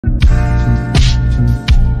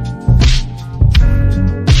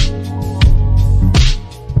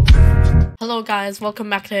Hello guys, welcome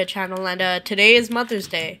back to the channel, and today is Mother's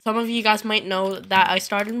Day. Some of you guys might know that I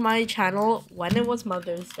started my channel when it was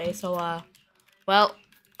Mother's Day, so well,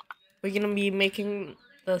 we're gonna be making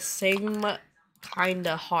the same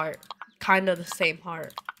kinda the same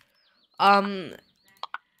heart. Um,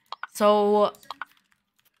 so,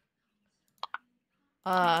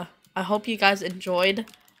 I hope you guys enjoyed,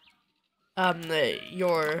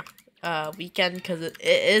 your, weekend, because it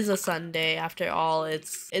is a Sunday after all.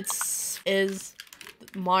 Is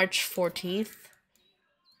March 14th.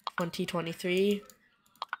 2023,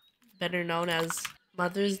 better known as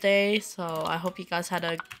Mother's Day. So I hope you guys had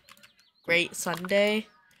a great Sunday,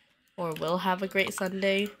 or will have a great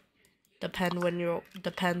Sunday. Depends when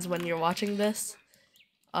you're watching this.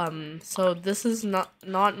 So this is not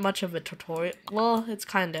much of a tutorial. Well, it's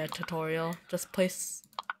kind of a tutorial. Just place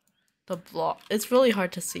the block. It's really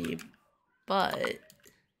hard to see, but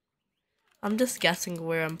I'm just guessing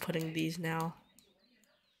where I'm putting these now.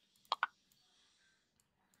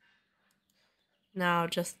 Now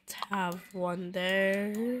just have one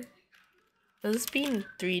there. Does this be in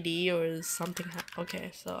 3D or is something okay,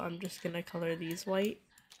 so I'm just gonna color these white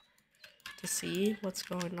to see what's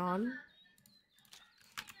going on.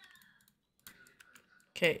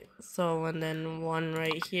 Okay, so and then one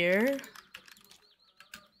right here.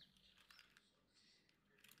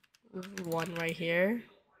 One right here.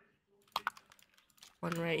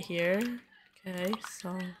 One right here. Okay,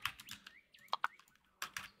 so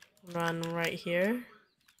run right here.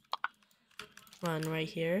 Run right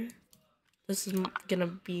here. This is gonna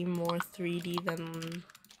be more 3D than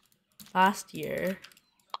last year.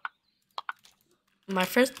 My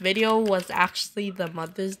first video was actually the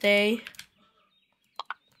Mother's Day.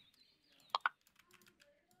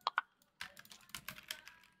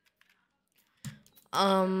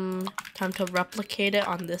 Time to replicate it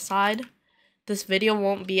on this side. This video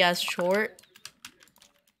won't be as short,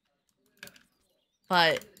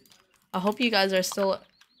 but I hope you guys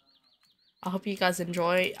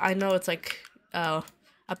enjoy. I know it's like, I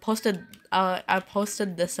posted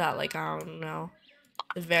this at like, I don't know,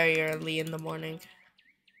 very early in the morning,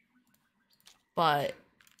 but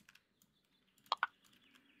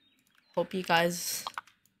hope you guys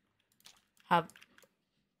have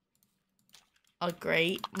a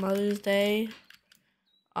great Mother's Day.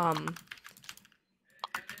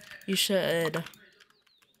 You should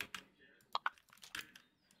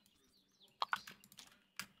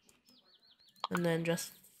and then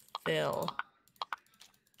just fill.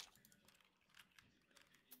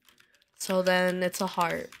 So then it's a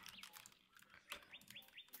heart.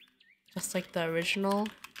 Just like the original.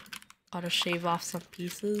 Gotta shave off some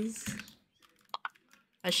pieces.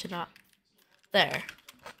 I should not. There.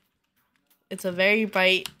 It's a very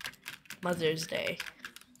bright Mother's Day.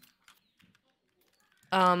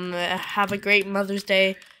 Have a great Mother's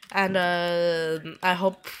Day, and I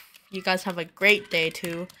hope you guys have a great day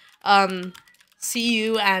too. See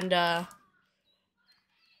you, and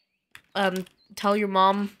tell your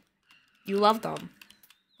mom you love them.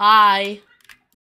 Bye.